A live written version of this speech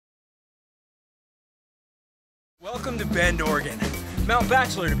Welcome to Bend, Oregon. Mount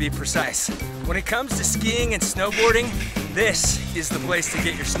Bachelor to be precise. When it comes to skiing and snowboarding, this is the place to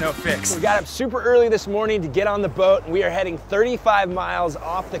get your snow fix. We got up super early this morning to get on the boat, and we are heading 35 miles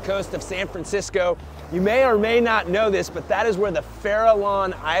off the coast of San Francisco. You may or may not know this, but that is where the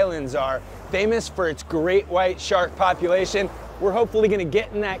Farallon Islands are, famous for its great white shark population. We're hopefully gonna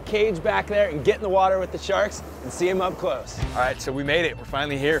get in that cage back there and get in the water with the sharks and see them up close. All right, so we made it. We're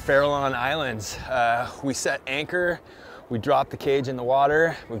finally here at Farallon Islands. We set anchor, we dropped the cage in the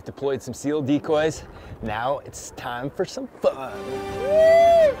water, we've deployed some seal decoys. Now it's time for some fun.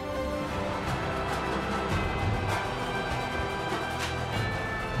 Woo!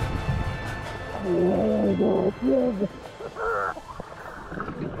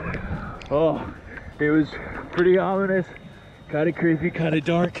 Oh, it was pretty ominous. Kind of creepy, kind of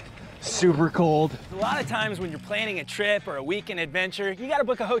dark, super cold. A lot of times when you're planning a trip or a weekend adventure, you gotta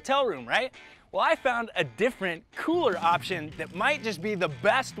book a hotel room, right? Well, I found a different, cooler option that might just be the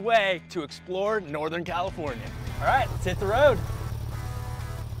best way to explore Northern California. All right, let's hit the road.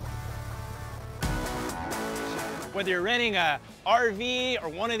 Whether you're renting a RV or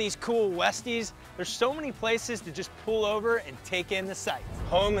one of these cool Westies, there's so many places to just pull over and take in the sights.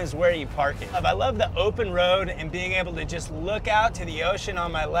 Home is where you park it. I love the open road and being able to just look out to the ocean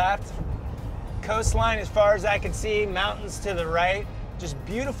on my left, coastline as far as I can see, mountains to the right, just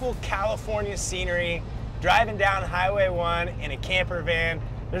beautiful California scenery, driving down Highway 1 in a camper van.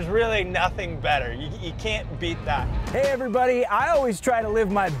 There's really nothing better. You can't beat that. Hey everybody, I always try to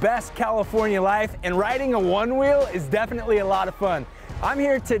live my best California life, and riding a one-wheel is definitely a lot of fun. I'm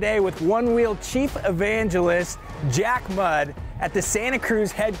here today with One-Wheel Chief Evangelist Jack Mudd at the Santa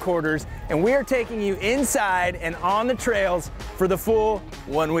Cruz headquarters, and we are taking you inside and on the trails for the full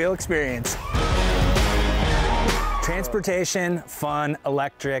one-wheel experience. Transportation, fun,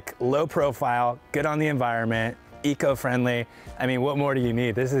 electric, low profile, good on the environment, eco-friendly. I mean, what more do you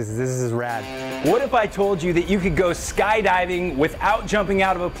need? This is rad. What if I told you that you could go skydiving without jumping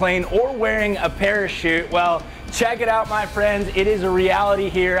out of a plane or wearing a parachute? Well, check it out, my friends. It is a reality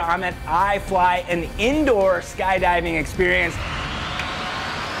here. I'm at iFly, an indoor skydiving experience.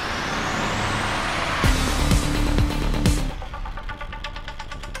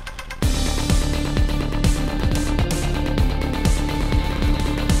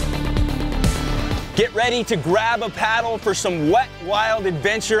 Get ready to grab a paddle for some wet, wild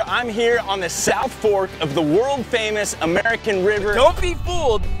adventure. I'm here on the South Fork of the world-famous American River. Don't be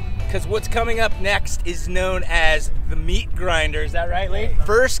fooled, because what's coming up next is known as the Meat Grinder. Is that right, Lee?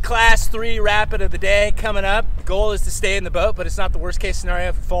 First class 3 rapid of the day coming up. The goal is to stay in the boat, but it's not the worst case scenario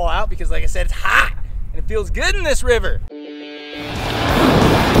if we fall out, because like I said, it's hot and it feels good in this river.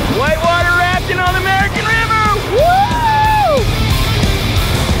 Whitewater rafting on the American River! Woo!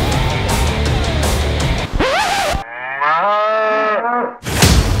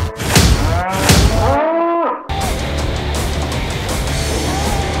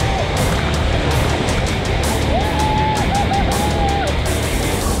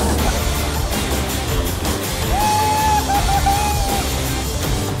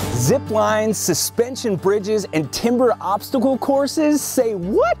 Zip lines, suspension bridges, and timber obstacle courses? Say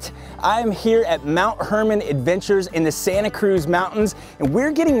what? I'm here at Mount Hermon Adventures in the Santa Cruz Mountains, and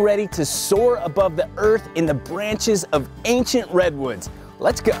we're getting ready to soar above the earth in the branches of ancient redwoods.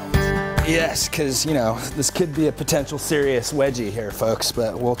 Let's go. Yes, because, you know, this could be a potential serious wedgie here, folks,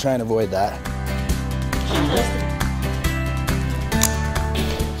 but we'll try and avoid that.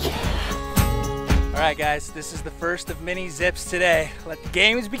 All right, guys, this is the first of many zips today. Let the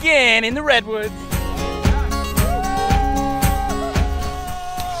games begin in the redwoods.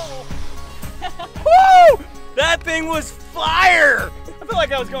 Woo! That thing was fire! I feel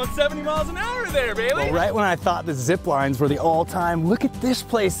like I was going 70 miles an hour there, Bailey. Well, right when I thought the zip lines were the all-time, look at this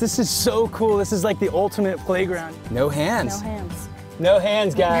place. This is so cool. This is like the ultimate playground. No hands. No hands. No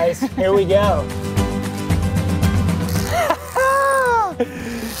hands, guys. Here we go.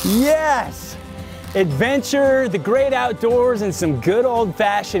 Yes! Adventure, the great outdoors, and some good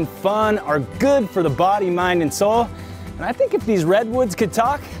old-fashioned fun are good for the body, mind, and soul. And I think if these redwoods could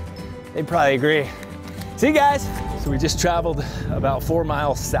talk, they'd probably agree. See you guys. So we just traveled about 4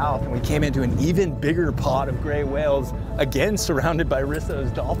 miles south, and we came into an even bigger pod of gray whales, again surrounded by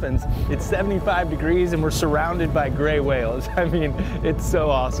Risso's dolphins. It's 75 degrees, and we're surrounded by gray whales. I mean, it's so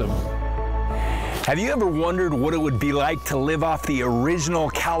awesome. Have you ever wondered what it would be like to live off the original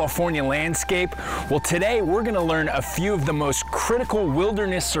California landscape? Well, today we're gonna learn a few of the most critical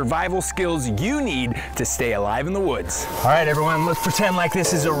wilderness survival skills you need to stay alive in the woods. All right, everyone, let's pretend like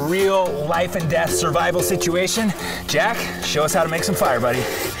this is a real life and death survival situation. Jack, show us how to make some fire, buddy.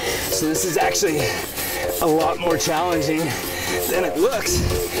 So this is actually a lot more challenging than it looks,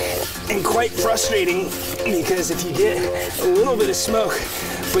 and quite frustrating, because if you get a little bit of smoke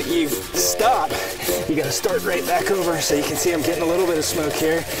but you stop, you gotta start right back over. So you can see I'm getting a little bit of smoke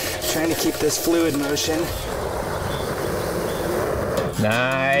here, trying to keep this fluid motion.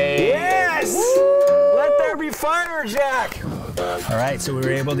 Nice. Yes! Woo! Let there be fire, Jack. All right, so we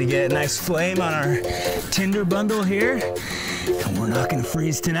were able to get a nice flame on our tinder bundle here, and we're not gonna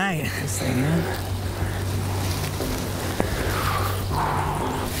freeze tonight. This thing, man.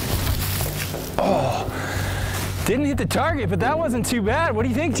 Oh, didn't hit the target, but that wasn't too bad. What do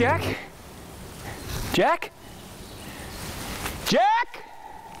you think, Jack? Jack? Jack?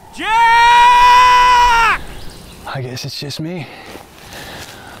 Jack! I guess it's just me,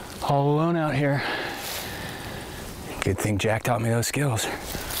 all alone out here. Good thing Jack taught me those skills.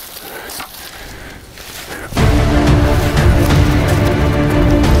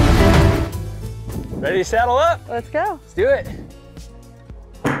 Ready to saddle up? Let's go. Let's do it.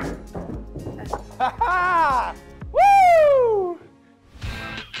 Ha ha! Woo!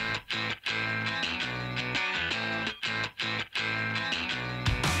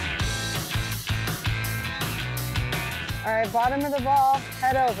 All right, bottom of the ball,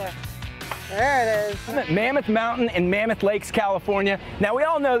 head over. There it is. I'm at Mammoth Mountain in Mammoth Lakes, California. Now, we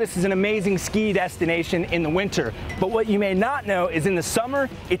all know this is an amazing ski destination in the winter, but what you may not know is in the summer,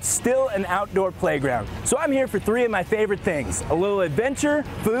 it's still an outdoor playground. So I'm here for 3 of my favorite things: a little adventure,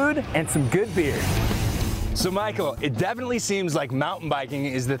 food, and some good beer. So Michael, it definitely seems like mountain biking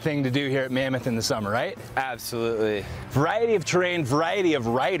is the thing to do here at Mammoth in the summer, right? Absolutely. Variety of terrain, variety of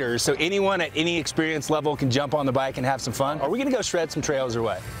riders, so anyone at any experience level can jump on the bike and have some fun. Are we gonna go shred some trails or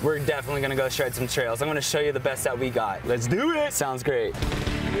what? We're definitely gonna go shred some trails. I'm gonna show you the best that we got. Let's do it! Sounds great.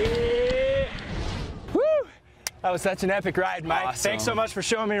 Yeah. Woo! That was such an epic ride, Mike. Awesome. Thanks so much for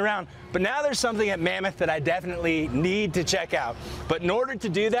showing me around. But now there's something at Mammoth that I definitely need to check out. But in order to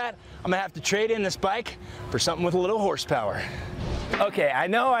do that, I'm gonna have to trade in this bike for something with a little horsepower. Okay, I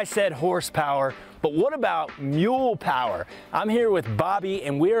know I said horsepower, but what about mule power? I'm here with Bobby,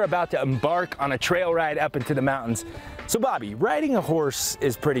 and we're about to embark on a trail ride up into the mountains. So Bobby, riding a horse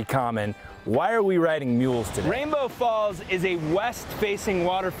is pretty common. Why are we riding mules today? Rainbow Falls is a west-facing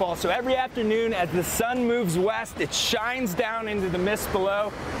waterfall, so every afternoon as the sun moves west, it shines down into the mist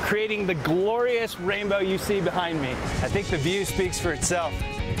below, creating the glorious rainbow you see behind me. I think the view speaks for itself.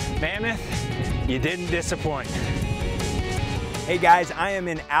 Mammoth, you didn't disappoint. Hey guys, I am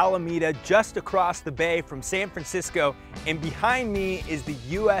in Alameda, just across the bay from San Francisco, and behind me is the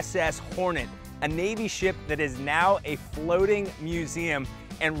USS Hornet, a Navy ship that is now a floating museum,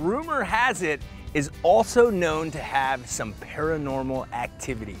 and rumor has it is also known to have some paranormal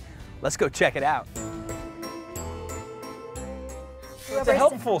activity. Let's go check it out. It's a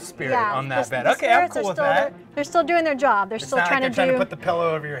helpful spirit on that bed. Okay, I'm cool with that. They're still doing their job. They're still trying to do. Trying to put the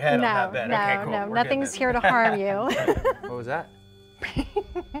pillow over your head on that bed. Okay, cool. No, nothing's here to harm you. What was that?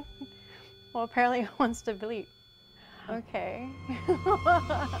 Well, apparently it wants to bleep. Okay.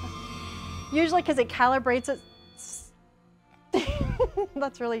 Usually because it calibrates it.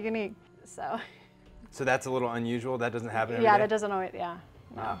 That's really unique. So that's a little unusual. That doesn't happen every yeah, day? that doesn't always. Yeah.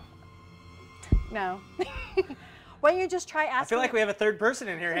 No. Oh. No. Why don't you just try asking? I feel like we have a third person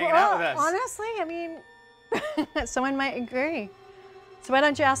in here hanging out with us. Honestly, I mean, someone might agree. So why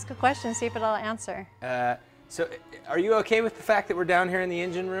don't you ask a question, see if it'll answer? So are you okay with the fact that we're down here in the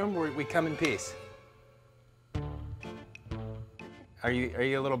engine room where we come in peace? Are you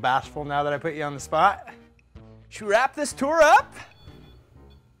a little bashful now that I put you on the spot? Should we wrap this tour up?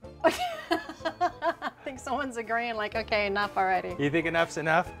 I think someone's agreeing, like, okay, enough already. You think enough's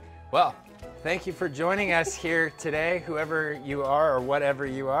enough? Well, thank you for joining us here today, whoever you are or whatever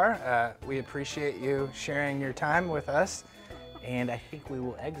you are. We appreciate you sharing your time with us, and I think we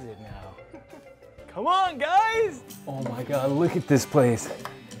will exit now. Come on, guys! Oh my God, look at this place.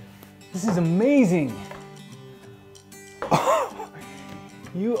 This is amazing.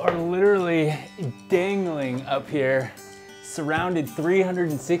 You are literally dangling up here, surrounded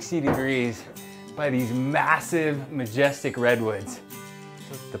 360 degrees by these massive, majestic redwoods.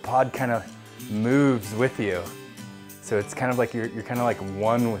 The pod kind of moves with you. So it's kind of like you're kind of like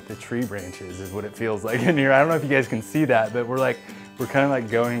one with the tree branches is what it feels like in here. I don't know if you guys can see that, but we're kind of like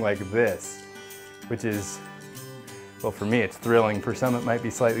going like this, which is, well, for me it's thrilling. For some it might be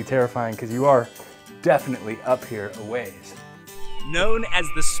slightly terrifying because you are definitely up here a ways. Known as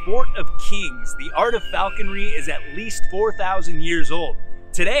the sport of kings, the art of falconry is at least 4,000 years old.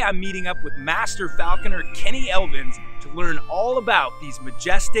 Today I'm meeting up with master falconer Kenny Elvins to learn all about these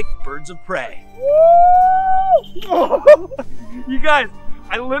majestic birds of prey. Woo! You guys,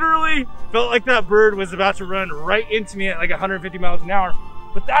 I literally felt like that bird was about to run right into me at like 150 miles an hour.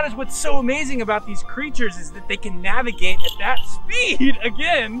 But that is what's so amazing about these creatures, is that they can navigate at that speed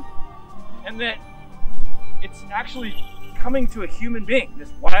again, and that it's actually coming to a human being,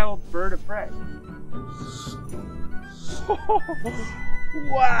 this wild bird of prey.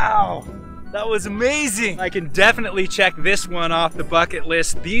 Wow, that was amazing. I can definitely check this one off the bucket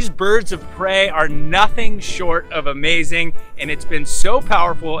list. These birds of prey are nothing short of amazing, and it's been so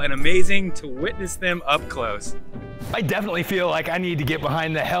powerful and amazing to witness them up close. I definitely feel like I need to get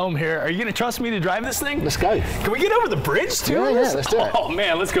behind the helm here. Are you gonna trust me to drive this thing? Let's go. Can we get over the bridge too? Yeah, let's do it. Oh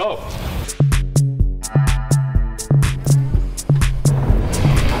man, let's go.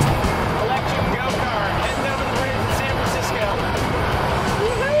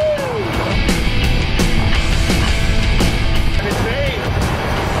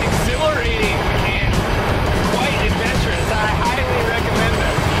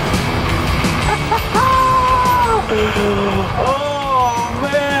 Oh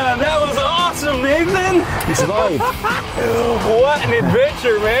man, that was awesome, Nathan! You survived. What an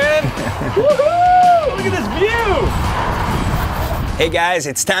adventure, man! Woohoo! Look at this view! Hey guys,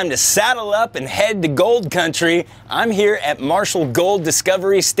 it's time to saddle up and head to Gold Country. I'm here at Marshall Gold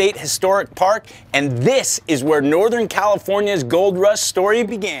Discovery State Historic Park, and this is where Northern California's gold rush story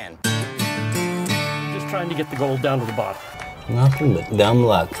began. Just trying to get the gold down to the bottom. Nothing but dumb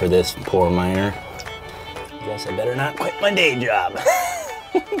luck for this poor miner. Guess I better not quit my day job.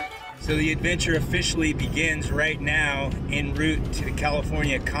 So the adventure officially begins right now en route to the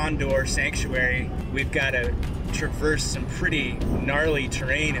California Condor Sanctuary. We've got to traverse some pretty gnarly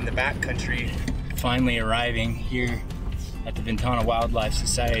terrain in the backcountry. Finally arriving here at the Ventana Wildlife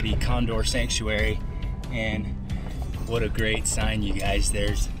Society Condor Sanctuary, and what a great sign, you guys.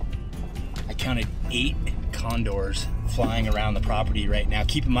 I counted 8 condors flying around the property right now.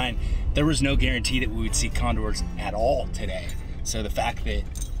 Keep in mind, there was no guarantee that we would see condors at all today. So the fact that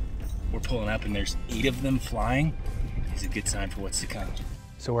we're pulling up and there's 8 of them flying is a good sign for what's to come.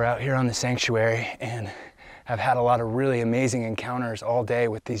 So we're out here on the sanctuary, and I've had a lot of really amazing encounters all day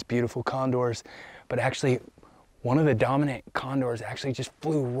with these beautiful condors, but actually one of the dominant condors actually just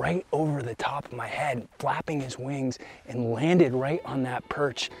flew right over the top of my head, flapping his wings, and landed right on that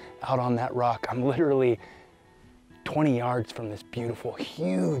perch out on that rock. I'm literally 20 yards from this beautiful,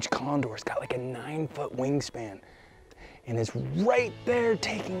 huge condor. It's got like a 9-foot wingspan and is right there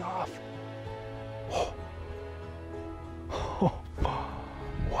taking off.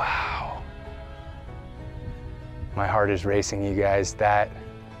 Wow. My heart is racing, you guys. That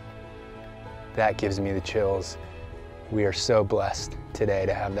gives me the chills. We are so blessed today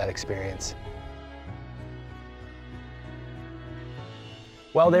to have that experience.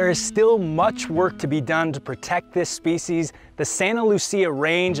 While there is still much work to be done to protect this species, the Santa Lucia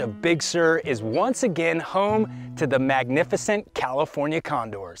Range of Big Sur is once again home to the magnificent California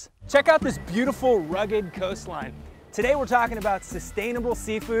condors. Check out this beautiful, rugged coastline. Today we're talking about sustainable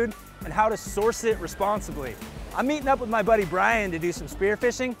seafood and how to source it responsibly. I'm meeting up with my buddy Brian to do some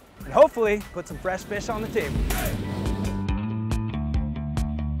spearfishing and hopefully put some fresh fish on the table.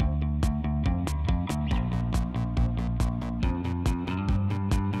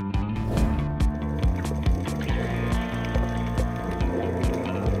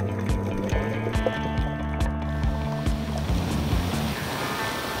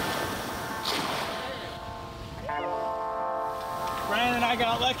 Brian and I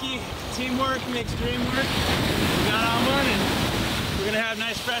got lucky. Teamwork makes dream work. We got on one and we're gonna have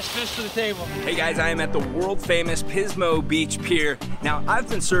nice fresh fish for the table. Hey guys, I am at the world famous Pismo Beach Pier. Now, I've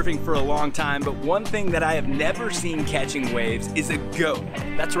been surfing for a long time, but one thing that I have never seen catching waves is a goat.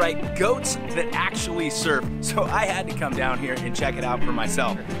 That's right, goats that actually surf. So I had to come down here and check it out for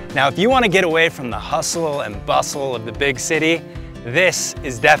myself. Now, if you want to get away from the hustle and bustle of the big city, this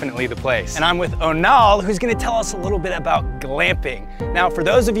is definitely the place. And I'm with Onal, who's gonna tell us a little bit about glamping. Now, for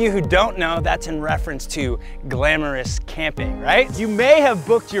those of you who don't know, that's in reference to glamorous camping, right? You may have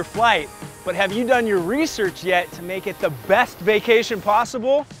booked your flight, but have you done your research yet to make it the best vacation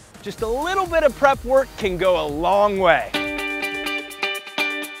possible? Just a little bit of prep work can go a long way.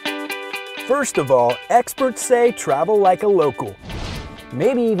 First of all, experts say travel like a local.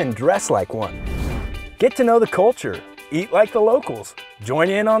 Maybe even dress like one. Get to know the culture. Eat like the locals. Join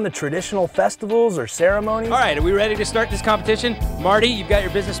in on the traditional festivals or ceremonies. All right, are we ready to start this competition? Marty, you've got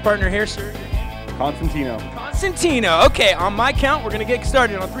your business partner here, sir. Constantino. Constantino. Okay, on my count, we're gonna get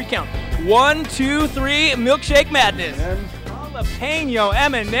started on 3 count. 1, 2, 3, milkshake madness. And All Jalapeno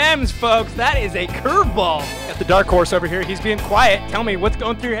M&Ms, folks. That is a curveball. Got the dark horse over here. He's being quiet. Tell me, what's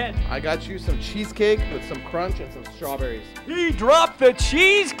going through your head? I got you some cheesecake with some crunch and some strawberries. He dropped the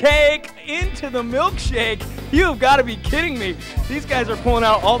cheesecake into the milkshake. You've got to be kidding me. These guys are pulling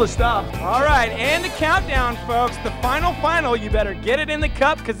out all the stops. All right, and the countdown, folks. The final. You better get it in the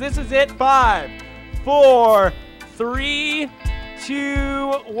cup because this is it. 5, 4, 3,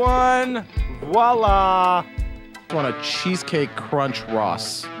 2, 1. Voila. I want a cheesecake crunch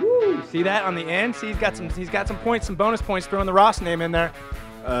Ross. Woo. See that on the end? See, he's got some points, some bonus points throwing the Ross name in there.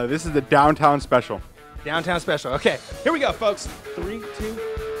 This is the downtown special. Downtown special. Okay, here we go, folks. 3, 2.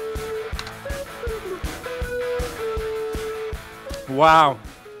 Wow.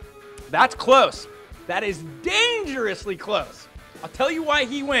 That's close. That is dangerously close. I'll tell you why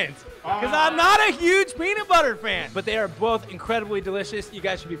he wins. Because I'm not a huge peanut butter fan. But they are both incredibly delicious. You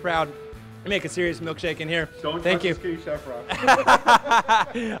guys should be proud. I make a serious milkshake in here. Thank you. Chef Ross.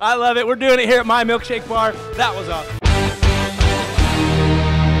 I love it. We're doing it here at my milkshake bar. That was awesome.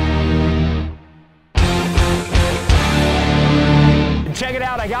 Check it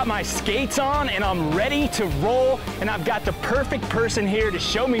out, I got my skates on and I'm ready to roll, and I've got the perfect person here to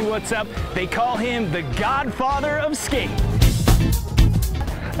show me what's up. They call him the Godfather of skate.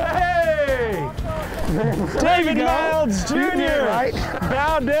 Hey! David Miles Jr. Right?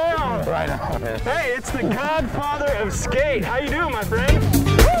 Bow down. Right on. Hey, it's the Godfather of skate. How you doing, my friend?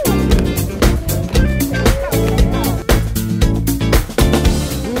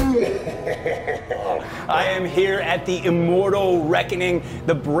 I am here at the Immortal Reckoning,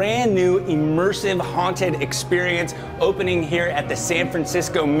 the brand new immersive haunted experience opening here at the San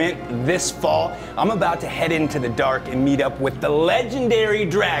Francisco Mint this fall. I'm about to head into the dark and meet up with the legendary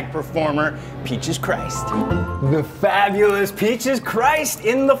drag performer, Peaches Christ. The fabulous Peaches Christ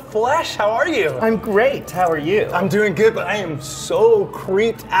in the flesh. How are you? I'm great. How are you? I'm doing good, but I am so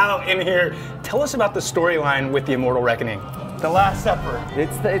creeped out in here. Tell us about the storyline with the Immortal Reckoning. The Last Supper.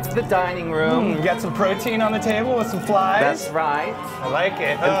 It's the dining room. You got some protein on the table with some flies. That's right. I like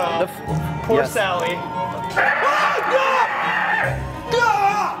it. Poor yes. Sally.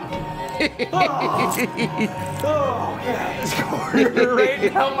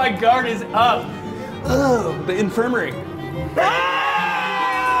 Right now my guard is up. Oh, the infirmary.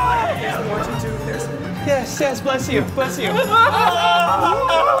 Yes, bless you, bless you.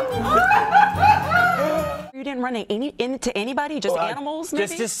 You didn't run into anybody, just animals,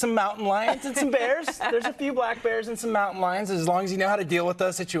 maybe? Just some mountain lions and some bears. There's a few black bears and some mountain lions. As long as you know how to deal with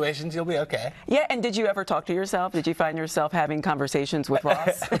those situations, you'll be okay. Yeah, and did you ever talk to yourself? Did you find yourself having conversations with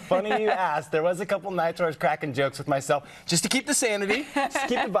Ross? Funny you asked. There was a couple nights where I was cracking jokes with myself just to keep the sanity, just to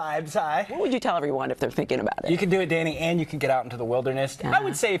keep the vibes high. What would you tell everyone if they're thinking about it? You can do it, Danny, and you can get out into the wilderness. I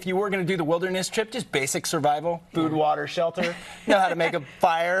would say if you were going to do the wilderness trip, just basic survival, food, water, shelter, know how to make a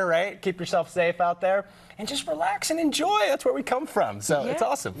fire, right? Keep yourself safe out there. And just relax and enjoy. That's where we come from. So it's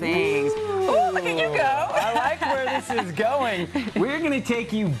awesome. Thanks. Oh, look at you go. I like where this is going. We're going to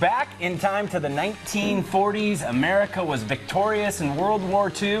take you back in time to the 1940s. America was victorious in World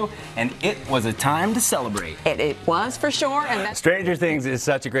War II, and it was a time to celebrate. It was for sure. And that's Stranger Things is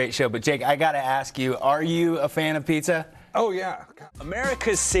such a great show. But Jake, I got to ask you, are you a fan of pizza? Oh, yeah.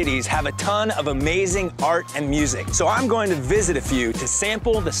 America's cities have a ton of amazing art and music, so I'm going to visit a few to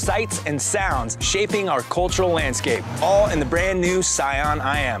sample the sights and sounds shaping our cultural landscape, all in the brand new Scion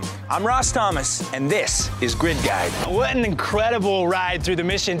IM. I'm Ross Thomas, and this is Grid Guide. What an incredible ride through the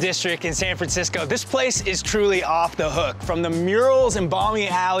Mission District in San Francisco. This place is truly off the hook. From the murals in Balmy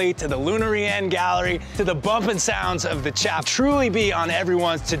Alley to the Lunarien Gallery to the bumpin' sounds of the Chap, truly be on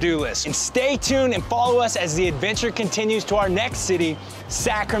everyone's to-do list. And stay tuned and follow us as the adventure continues to our next city,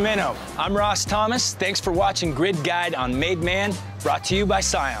 Sacramento. I'm Ross Thomas. Thanks for watching Grid Guide on Made Man, brought to you by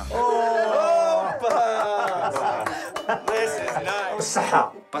Scion. This is nice.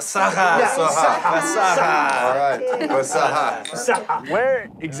 Where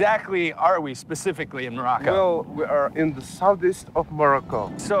exactly are we specifically in Morocco? Well, we are in the southeast of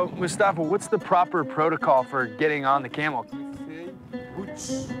Morocco. So, Mustafa, what's the proper protocol for getting on the camel?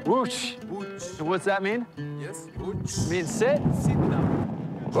 Whoosh. And what's that mean? Yes, It means sit? Sit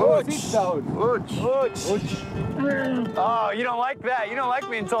down. Sit down. Oh, you don't like that. You don't like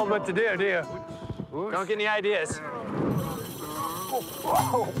being told what to do you? Don't get any ideas.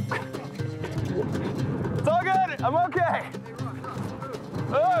 It's all good. I'm okay.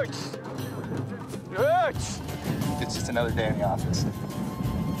 It's just another day in the office.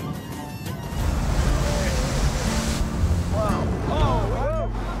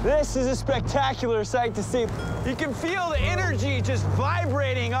 This is a spectacular sight to see. You can feel the energy just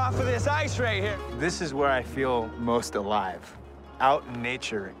vibrating off of this ice right here. This is where I feel most alive. out in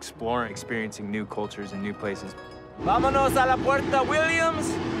nature, exploring, experiencing new cultures and new places. Vámonos a la Puerto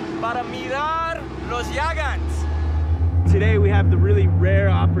Williams para mirar los Yagans. Today we have the really rare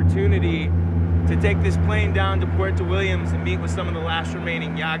opportunity to take this plane down to Puerto Williams and meet with some of the last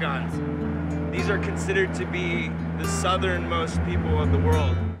remaining Yagans. These are considered to be the southernmost people of the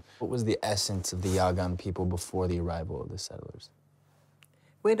world. What was the essence of the Yagan people before the arrival of the settlers?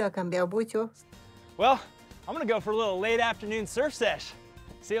 Bueno, ha cambiado mucho. Well, I'm gonna go for a little late afternoon surf sesh.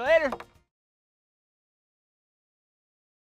 See you later.